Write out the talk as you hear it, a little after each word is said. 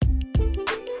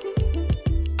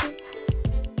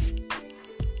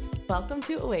Welcome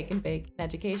to Awake and Bake, an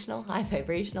educational, high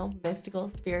vibrational, mystical,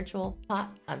 spiritual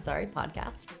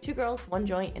podcast. Two girls, one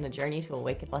joint, and a journey to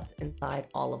awaken what's inside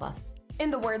all of us. In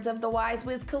the words of the wise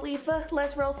Wiz Khalifa,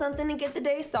 let's roll something and get the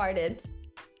day started.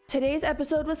 Today's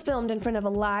episode was filmed in front of a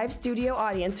live studio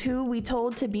audience who we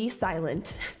told to be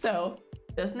silent. So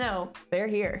just know they're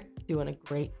here. Doing a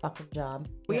great fucking job.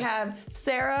 We have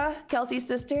Sarah, Kelsey's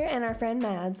sister, and our friend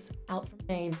Mads. Out from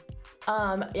Maine.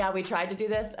 We tried to do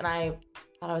this and I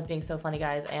thought I was being so funny,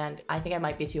 guys, and I think I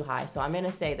might be too high. So I'm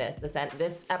gonna say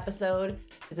this episode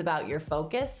is about your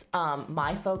focus.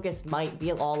 My focus might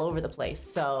be all over the place,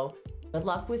 so good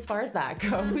luck as far as that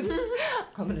goes.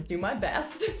 I'm gonna do my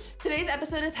best. Today's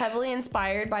episode is heavily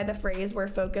inspired by the phrase where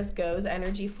focus goes,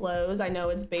 energy flows. I know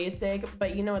it's basic,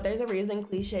 but you know what? There's a reason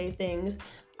cliche things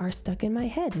are stuck in my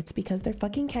head. It's because they're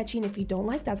fucking catchy, and if you don't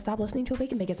like that, stop listening to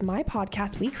Awake and Bake. It's my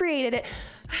podcast. We created it.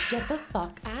 Get the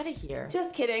fuck out of here.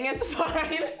 Just kidding. It's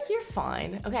fine. You're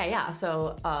fine. Okay, yeah.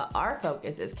 So our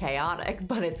focus is chaotic,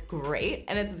 but it's great,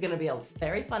 and it's going to be a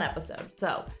very fun episode.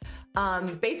 So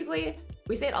basically,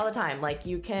 we say it all the time. Like,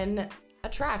 you can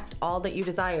attract all that you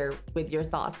desire with your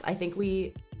thoughts. I think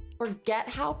we forget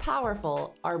how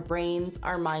powerful our brains,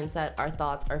 our mindset, our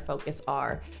thoughts, our focus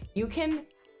are. You can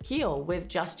heal with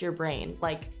just your brain.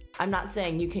 Like, I'm not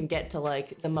saying you can get to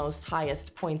like the most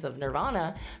highest points of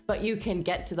nirvana, but you can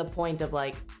get to the point of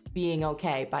like being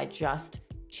okay by just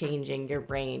changing your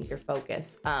brain, your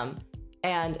focus.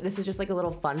 And this is just like a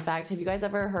little fun fact. Have you guys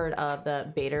ever heard of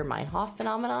the Baader-Meinhof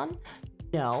phenomenon?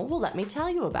 No? Well, let me tell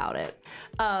you about it.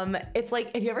 It's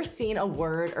like, have you ever seen a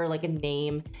word or like a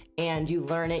name and you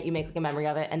learn it, you make like a memory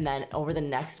of it, and then over the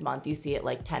next month you see it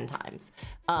like 10 times?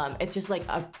 It's just like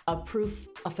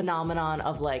a phenomenon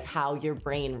of like how your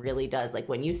brain really does. Like,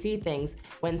 when you see things,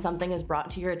 when something is brought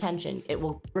to your attention, it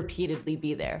will repeatedly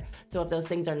be there. So if those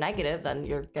things are negative, then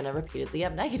you're gonna repeatedly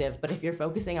have negative. But if you're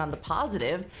focusing on the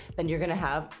positive, then you're gonna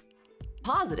have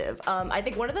positive. I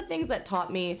think one of the things that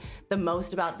taught me the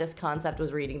most about this concept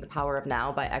was reading The Power of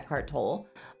Now by Eckhart Tolle.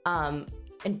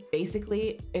 And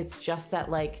basically, it's just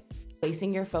that like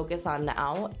placing your focus on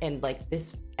now and like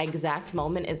this exact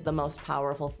moment is the most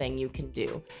powerful thing you can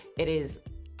do. It is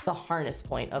the harness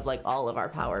point of like all of our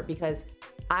power, because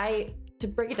to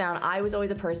break it down, I was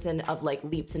always a person of like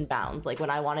leaps and bounds. Like,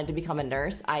 when I wanted to become a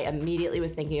nurse, I immediately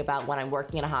was thinking about when I'm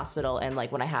working in a hospital and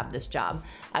like when I have this job.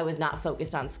 I was not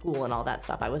focused on school and all that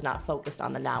stuff. I was not focused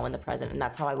on the now and the present. And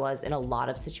that's how I was in a lot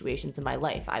of situations in my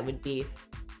life. I would be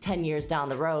 10 years down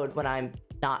the road when I'm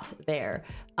not there.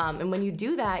 And when you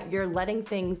do that, you're letting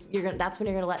things, that's when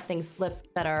you're gonna let things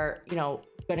slip that are,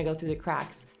 gonna go through the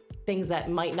cracks. Things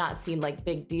that might not seem like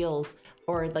big deals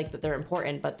or like that they're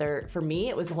important, but for me,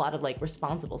 it was a lot of like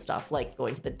responsible stuff, like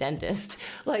going to the dentist,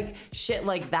 like shit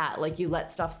like that. Like, you let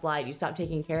stuff slide, you stop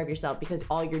taking care of yourself because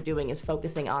all you're doing is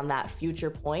focusing on that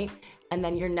future point, and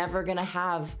then you're never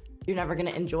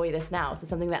gonna enjoy this now. So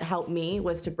something that helped me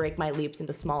was to break my leaps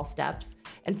into small steps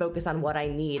and focus on what I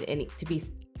need and to be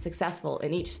successful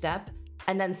in each step,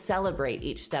 and then celebrate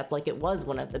each step like it was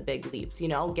one of the big leaps.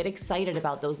 Get excited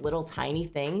about those little tiny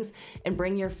things and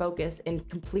bring your focus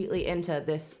completely into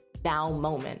this now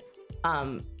moment.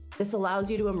 This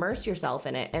allows you to immerse yourself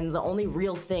in it, and the only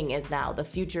real thing is now. The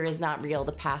future is not real,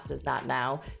 the past is not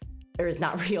now, or is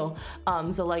not real.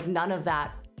 So like, none of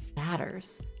that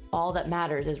matters. All that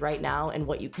matters is right now and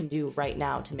what you can do right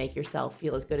now to make yourself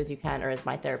feel as good as you can, or as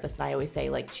my therapist and I always say,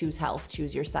 like, choose health,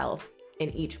 choose yourself in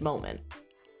each moment.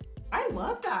 I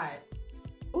love that.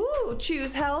 Ooh,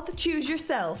 choose health, choose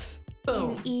yourself.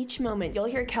 Boom. In each moment. You'll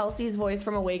hear Kelsey's voice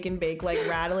from Awake and Bake, like,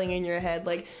 rattling in your head,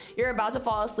 like you're about to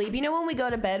fall asleep. You know when we go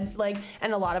to bed, like,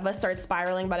 and a lot of us start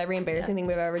spiraling about every embarrassing thing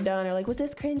we've ever done, or like, was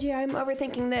this cringy? I'm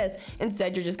overthinking this.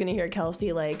 Instead, you're just gonna hear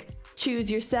Kelsey like,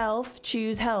 choose yourself,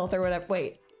 choose health, or whatever.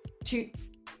 Wait.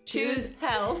 Choose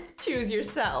health, choose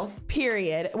yourself.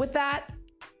 Period. With that,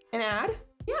 an ad?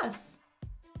 Yes.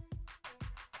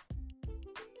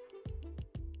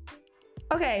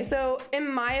 Okay, so in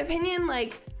my opinion,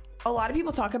 like, a lot of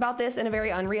people talk about this in a very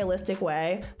unrealistic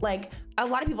way. Like, a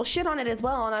lot of people shit on it as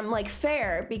well, and I'm like,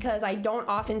 fair, because I don't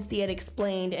often see it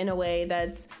explained in a way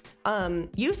that's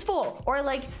useful or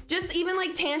like just even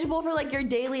like tangible for like your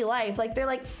daily life. Like, they're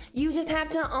like, you just have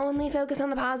to only focus on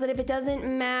the positive. It doesn't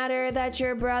matter that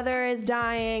your brother is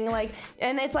dying. Like,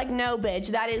 and it's like, no, bitch,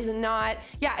 that is not.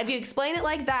 Yeah, if you explain it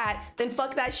like that, then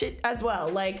fuck that shit as well.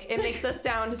 Like, it makes us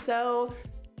sound so.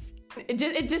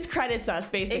 It discredits us,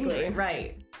 basically.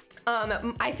 Right.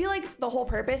 I feel like the whole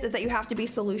purpose is that you have to be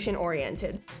solution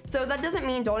oriented. So that doesn't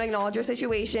mean don't acknowledge your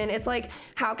situation. It's like,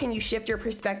 how can you shift your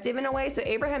perspective in a way? So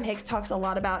Abraham Hicks talks a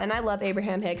lot about, and I love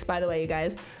Abraham Hicks, by the way, you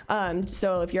guys.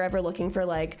 So if you're ever looking for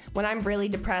like, when I'm really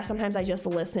depressed, sometimes I just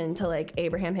listen to like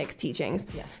Abraham Hicks teachings.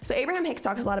 Yes. So Abraham Hicks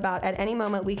talks a lot about at any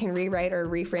moment we can rewrite or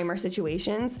reframe our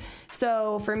situations.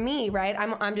 So for me, right,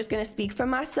 I'm just gonna speak for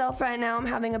myself right now. I'm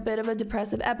having a bit of a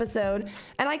depressive episode,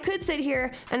 and I could sit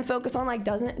here and focus on like,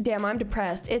 damn, I'm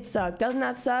depressed. It sucked. Doesn't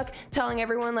that suck? Telling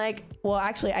everyone like, well,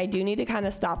 actually, I do need to kind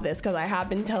of stop this because I have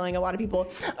been telling a lot of people,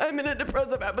 I'm in a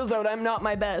depressive episode. I'm not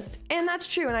my best. And that's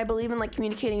true. And I believe in like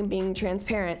communicating and being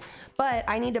transparent. But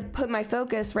I need to put my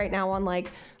focus right now on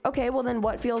like, okay, well then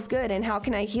what feels good and how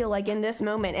can I heal like in this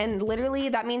moment? And literally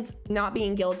that means not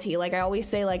being guilty. Like I always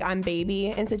say, like I'm baby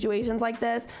in situations like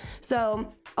this.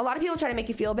 So a lot of people try to make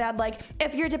you feel bad. Like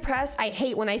if you're depressed, I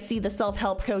hate when I see the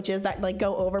self-help coaches that like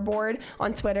go overboard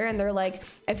on Twitter and they're like,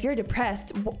 if you're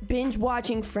depressed, binge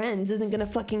watching Friends isn't gonna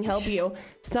fucking help you.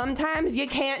 Sometimes you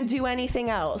can't do anything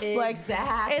else. Exactly.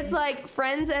 Like it's like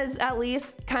Friends is at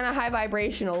least kind of high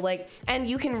vibrational, like, and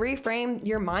you can reframe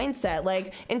your mindset.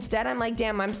 Like instead I'm like,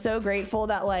 damn, I'm so grateful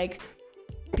that like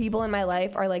people in my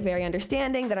life are like very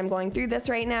understanding that I'm going through this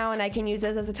right now, and I can use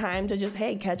this as a time to just,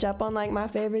 hey, catch up on like my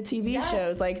favorite TV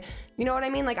shows. Like, you know what I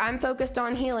mean? Like I'm focused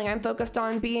on healing. I'm focused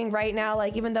on being right now.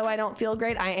 Like even though I don't feel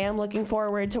great, I am looking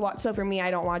forward to watch. So for me,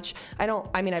 I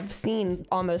mean, I've seen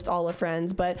almost all of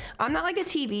Friends, but I'm not like a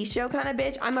TV show kind of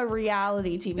bitch. I'm a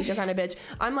reality TV show kind of bitch.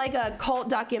 I'm like a cult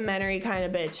documentary kind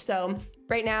of bitch. So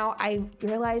right now I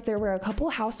realized there were a couple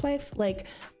housewife like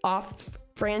off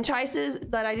franchises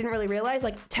that I didn't really realize,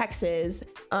 like Texas.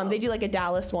 They do like a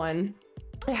Dallas one.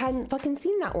 I hadn't fucking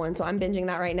seen that one, so I'm binging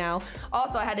that right now.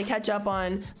 Also, I had to catch up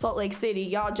on Salt Lake City.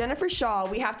 Y'all, Jennifer Shaw,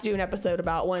 we have to do an episode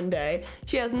about one day.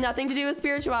 She has nothing to do with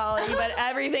spirituality, but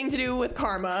everything to do with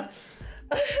karma.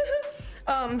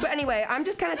 But anyway, I'm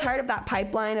just kind of tired of that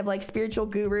pipeline of like spiritual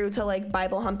guru to like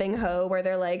Bible humping hoe, where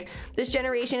they're like, this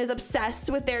generation is obsessed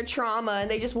with their trauma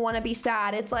and they just want to be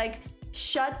sad. It's like,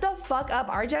 shut the fuck up.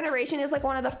 Our generation is like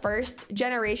one of the first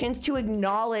generations to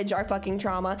acknowledge our fucking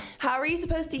trauma. How are you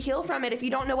supposed to heal from it if you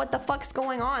don't know what the fuck's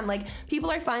going on? Like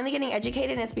people are finally getting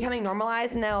educated and it's becoming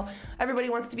normalized, and now everybody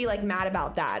wants to be like mad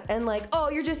about that and like, oh,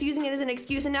 you're just using it as an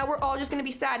excuse and now we're all just gonna be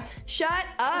sad. Shut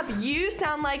up. You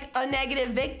sound like a negative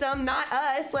victim, not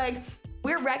us. Like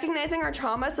we're recognizing our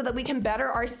trauma so that we can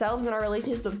better ourselves and our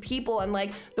relationships with people and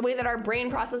like the way that our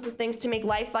brain processes things to make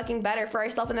life fucking better for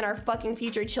ourselves and then our fucking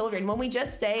future children. When we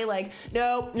just say like,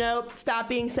 nope, stop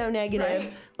being so negative.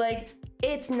 Right. Like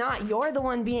it's not, you're the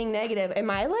one being negative.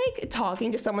 Am I like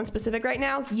talking to someone specific right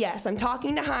now? Yes, I'm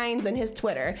talking to Hines and his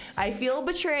Twitter. I feel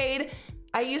betrayed.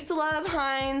 I used to love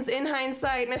Hines. In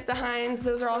hindsight, Mr. Hines,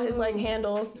 those are all his like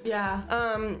handles. Yeah.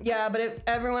 But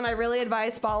everyone, I really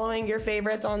advise following your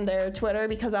favorites on their Twitter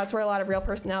because that's where a lot of real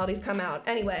personalities come out.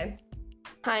 Anyway,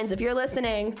 Hines, if you're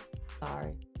listening.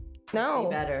 Sorry. No.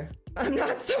 Be better. I'm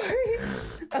not sorry.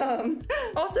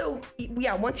 Also,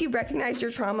 yeah, once you've recognized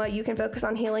your trauma, you can focus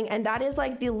on healing. And that is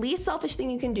like the least selfish thing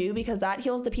you can do because that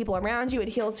heals the people around you. It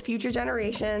heals future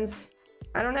generations.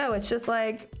 I don't know. It's just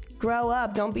like, grow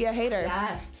up. Don't be a hater.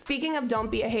 Yes. Speaking of don't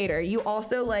be a hater, you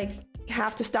also like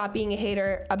have to stop being a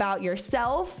hater about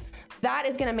yourself. That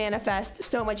is going to manifest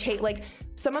so much hate. Like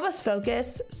some of us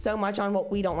focus so much on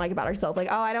what we don't like about ourselves. Like,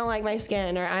 oh, I don't like my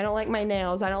skin, or I don't like my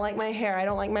nails. I don't like my hair. I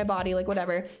don't like my body, like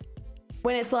whatever.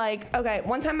 When it's like, okay,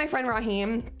 one time my friend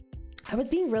Raheem, I was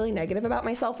being really negative about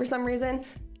myself for some reason.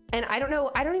 And I don't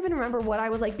know. I don't even remember what I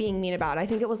was like being mean about. I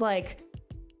think it was like,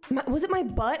 was it my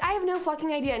butt? I have no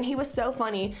fucking idea. And he was so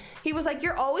funny. He was like,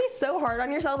 you're always so hard on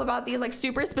yourself about these like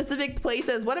super specific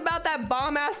places. What about that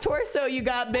bomb ass torso you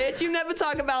got, bitch? You never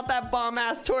talk about that bomb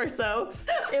ass torso.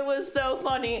 It was so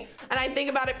funny. And I think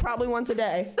about it probably once a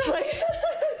day. Like,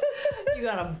 you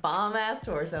got a bomb ass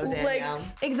torso, Danielle. Like,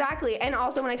 exactly. And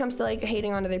also when it comes to like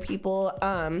hating on other people,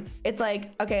 it's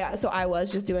like, okay, so I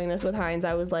was just doing this with Hines.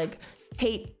 I was like,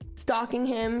 stalking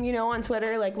him, you know, on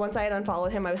Twitter. Like once I had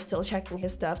unfollowed him, I was still checking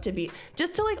his stuff to be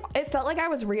just to like, it felt like I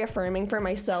was reaffirming for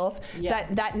myself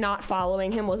that not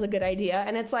following him was a good idea.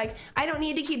 And it's like, I don't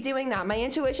need to keep doing that. My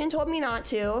intuition told me not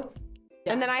to.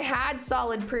 Yeah. And then I had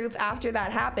solid proof after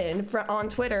that happened on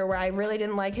Twitter where I really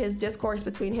didn't like his discourse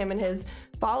between him and his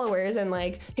followers and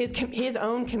like his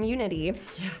own community.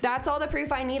 Yeah. That's all the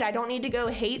proof I need. I don't need to go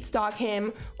hate stalk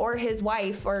him or his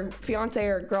wife or fiance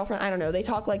or girlfriend. I don't know. They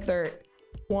talk like they're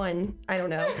one. I don't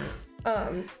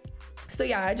know. So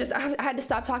yeah, I had to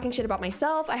stop talking shit about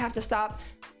myself. I have to stop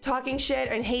talking shit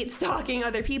and hate stalking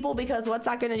other people, because what's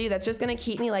that gonna do? That's just gonna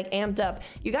keep me like amped up.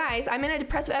 You guys, I'm in a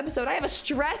depressive episode. I have a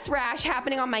stress rash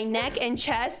happening on my neck and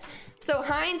chest. So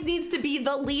Heinz needs to be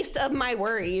the least of my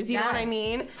worries. You know what I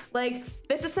mean? Like,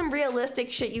 this is some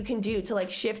realistic shit you can do to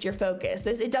like shift your focus.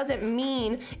 It doesn't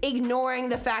mean ignoring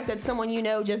the fact that someone you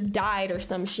know just died or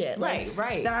some shit. Like,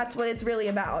 right. That's what it's really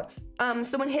about.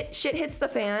 So when shit hits the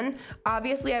fan,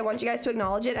 obviously I want you guys to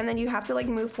acknowledge it, and then you have to like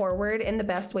move forward in the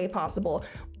best way possible.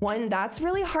 One, that's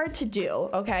really hard to do,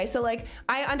 okay? So like,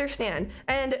 I understand.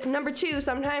 And number two,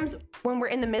 sometimes when we're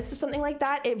in the midst of something like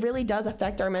that, it really does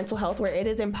affect our mental health, where it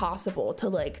is impossible to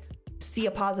like see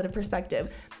a positive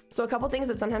perspective. So a couple things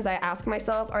that sometimes I ask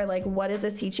myself are like, what is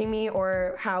this teaching me?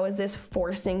 Or how is this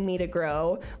forcing me to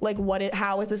grow? Like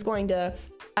how is this going to,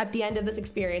 at the end of this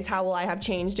experience, how will I have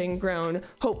changed and grown?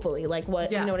 Hopefully, like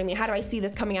what, you know what I mean? How do I see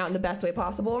this coming out in the best way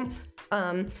possible?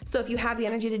 So if you have the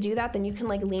energy to do that, then you can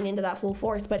like lean into that full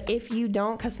force. But if you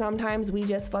don't, cause sometimes we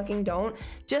just fucking don't,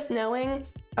 just knowing,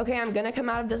 okay, I'm gonna come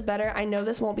out of this better. I know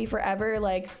this won't be forever.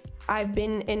 Like, I've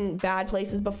been in bad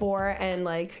places before and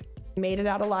like made it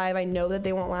out alive. I know that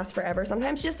they won't last forever.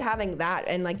 Sometimes just having that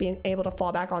and like being able to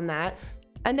fall back on that,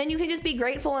 and then you can just be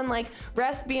grateful and like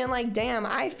rest, being like, damn,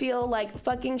 I feel like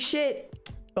fucking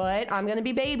shit, but I'm gonna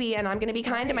be baby, and I'm gonna be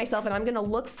kind to myself, and I'm gonna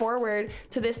look forward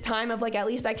to this time of like, at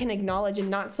least I can acknowledge and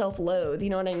not self-loathe. You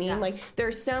know what I mean? Yes. Like,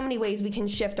 there's so many ways we can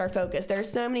shift our focus.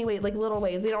 There's so many ways, like little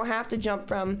ways. We don't have to jump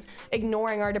from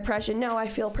ignoring our depression. No, I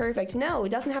feel perfect. No, it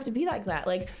doesn't have to be like that.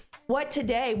 Like, what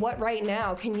today, what right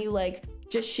now can you like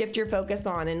just shift your focus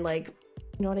on and like,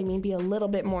 you know what I mean? Be a little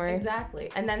bit more.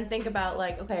 Exactly. And then think about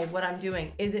like, okay, what I'm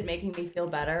doing, is it making me feel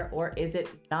better, or is it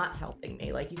not helping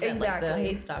me? Like you said, like the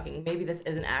hate stalking, maybe this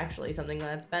isn't actually something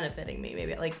that's benefiting me.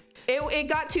 Maybe like it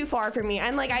got too far for me.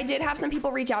 And like, I did have some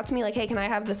people reach out to me like, hey, can I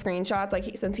have the screenshots?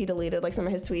 Like since he deleted like some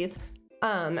of his tweets.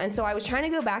 And so I was trying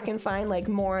to go back and find like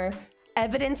more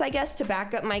evidence, I guess, to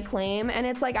back up my claim. And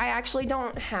it's like, I actually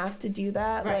don't have to do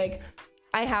that. Right. Like,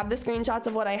 I have the screenshots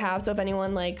of what I have. So if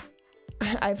anyone like,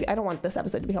 I don't want this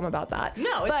episode to become about that.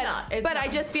 No, it's not. But I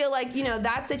just feel like, you know,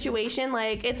 that situation,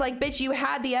 like, it's like, bitch, you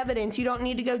had the evidence. You don't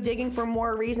need to go digging for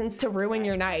more reasons to ruin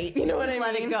your night. You know what I mean?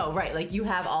 Let it go. Right. Like you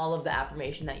have all of the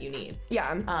affirmation that you need.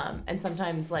 Yeah. And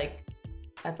sometimes like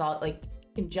that's all, like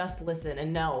you can just listen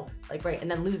and know, like, right. And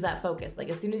then lose that focus. Like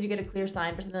as soon as you get a clear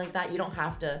sign for something like that, you don't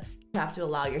have to, you have to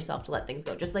allow yourself to let things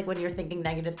go. Just like when you're thinking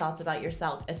negative thoughts about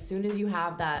yourself, as soon as you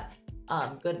have that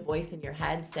good voice in your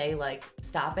head, say like,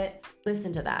 stop it,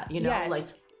 listen to that, you know, like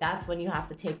that's when you have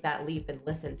to take that leap and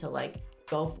listen to like,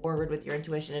 go forward with your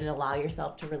intuition and allow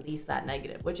yourself to release that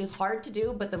negative, which is hard to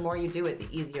do, but the more you do it, the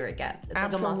easier it gets. It's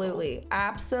absolutely. Like a muscle.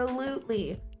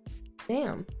 Absolutely.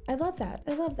 Damn. I love that.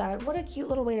 I love that. What a cute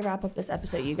little way to wrap up this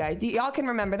episode, you guys. Y'all can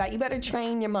remember that. You better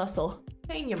train your muscle.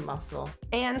 Train your muscle.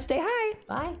 And stay high.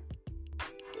 Bye.